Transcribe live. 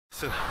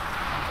Listen,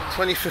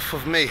 25th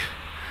of May.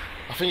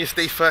 I think it's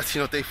day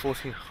 13 or day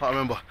 14. I can't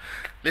remember.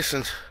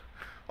 Listen,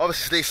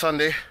 obviously it's day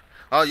Sunday.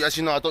 As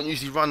you know, I don't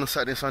usually run on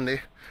Saturday and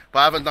Sunday, but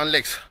I haven't done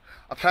legs.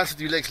 I plan to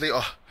do legs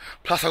later.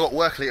 Plus I got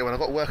work later when I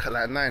got work at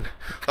like 9.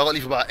 I got to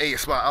leave about 8.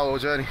 It's about an hour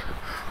journey.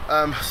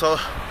 So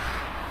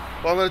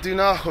what I'm going to do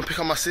now, I'm going to pick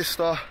up my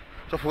sister,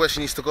 drop her where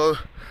she needs to go,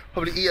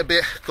 probably eat a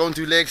bit, go and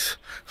do legs,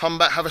 come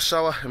back, have a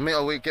shower, and make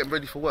our way, get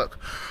ready for work.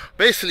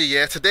 Basically,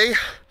 yeah, today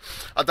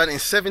I've done it in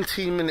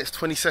 17 minutes,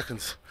 20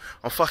 seconds.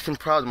 I'm fucking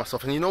proud of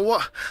myself. And you know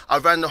what? I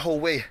ran the whole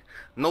way.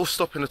 No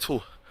stopping at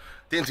all.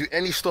 Didn't do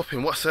any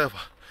stopping whatsoever.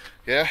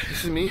 Yeah,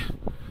 this is me.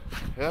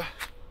 Yeah.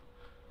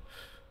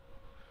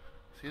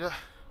 See that?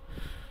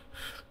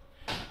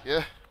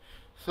 Yeah.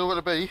 Still got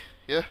the belly.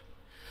 Yeah.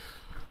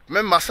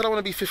 Remember, I said I want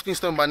to be 15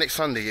 stone by next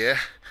Sunday, yeah?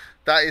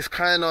 That is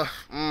kind of,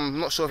 I'm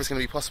not sure if it's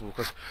going to be possible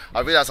because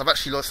I realised I've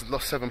actually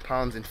lost 7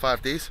 pounds in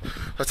 5 days.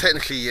 So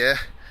technically, yeah,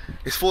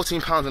 it's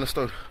 14 pounds in a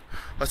stone.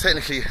 But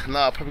technically,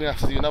 nah, I'll probably have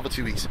to do another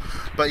 2 weeks.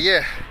 But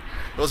yeah,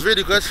 it was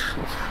really good.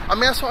 I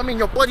mean, that's what I mean,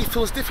 your body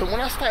feels different.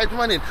 When I started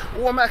running,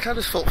 automatically I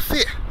just felt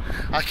fit.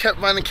 I kept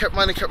running.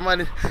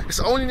 It's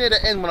only near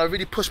the end when I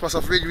really pushed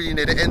myself really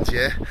near the end,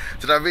 yeah,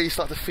 did I really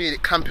start to feel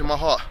it clamp in my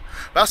heart.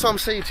 But that's what I'm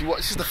saying to you.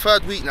 This is the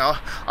 3rd week now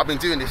I've been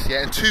doing this,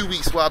 yeah, and 2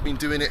 weeks where I've been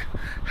doing it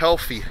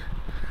healthy.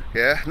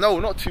 Yeah, no,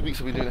 not 2 weeks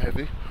I've been doing it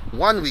heavy.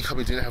 1 week I've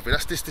been doing it healthy.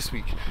 That's this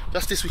week.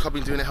 Just this week I've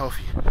been doing it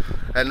healthy.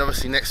 And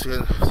obviously next week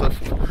and so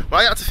forth. When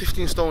I get up to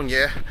 15 stone,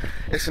 yeah,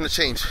 it's gonna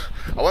change.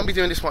 I won't be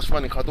doing this much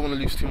running because I don't want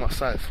to lose too much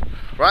size.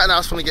 Right now I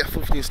just want to get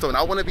 15 stone.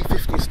 I want to be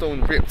 15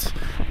 stone ripped.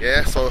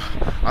 Yeah, so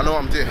I know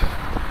what I'm doing.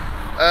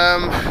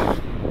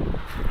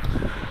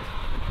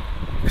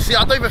 See,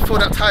 I don't even feel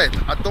that tired.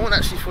 I don't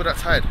actually feel that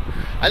tired.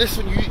 And this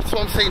is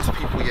what I'm saying to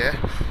people, yeah.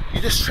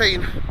 You just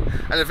train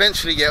and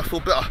eventually, yeah, feel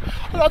better.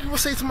 A lot of people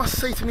say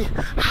to me,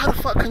 how the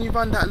fuck can you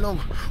run that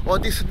long? Or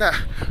this and that.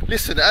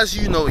 Listen, as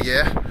you know,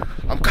 yeah,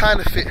 I'm kind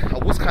of fit. I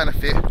was kind of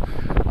fit.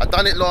 I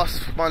done it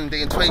last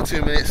Monday in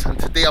 22 minutes, and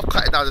today I've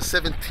cut it down to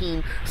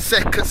 17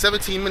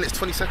 minutes,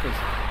 20 seconds.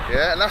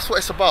 Yeah, and that's what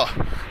it's about.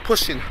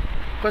 Pushing.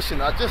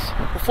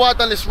 Before I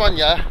done this run,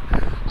 yeah,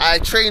 I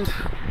trained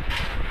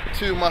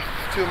two of my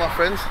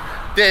friends.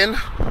 Then,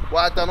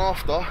 what I done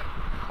after,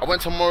 I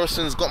went to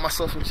Morrison's, got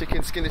myself some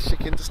chicken, skinned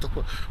chicken, just to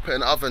put in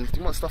the oven.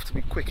 You want stuff to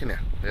be quick in it,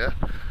 yeah?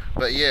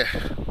 But yeah,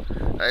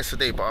 that is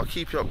today, but I'll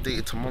keep you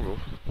updated tomorrow.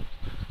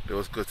 It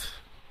was good.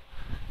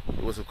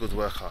 It was a good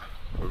workout.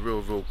 A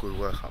real good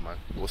workout, man.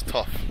 It was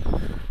tough.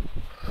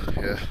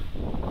 Yeah.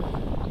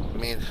 I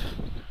mean,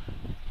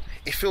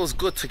 it feels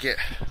good to get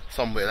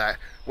somewhere. Like,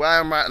 where I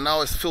am right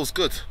now, it feels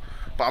good.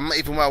 But I'm not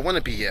even where I want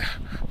to be yet.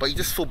 But you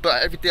just feel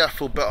better. Every day I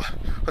feel better.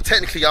 But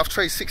technically, I've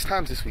trained 6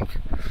 times this week.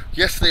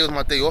 Yesterday was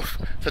my day off.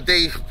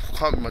 Today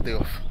can't be my day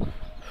off.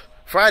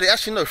 Friday,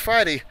 actually no,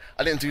 Friday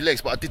I didn't do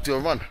legs, but I did do a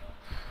run.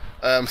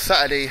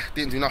 Saturday,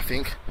 didn't do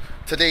nothing.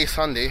 Today,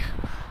 Sunday,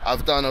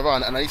 I've done a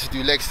run and I need to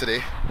do legs today.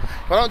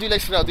 If I don't do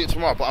legs today, I'll do it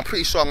tomorrow. But I'm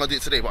pretty sure I'm going to do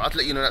it today. But I'll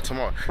let you know that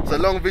tomorrow. It's a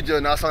long video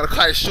now, so I'm going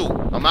to cut it short.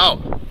 I'm out.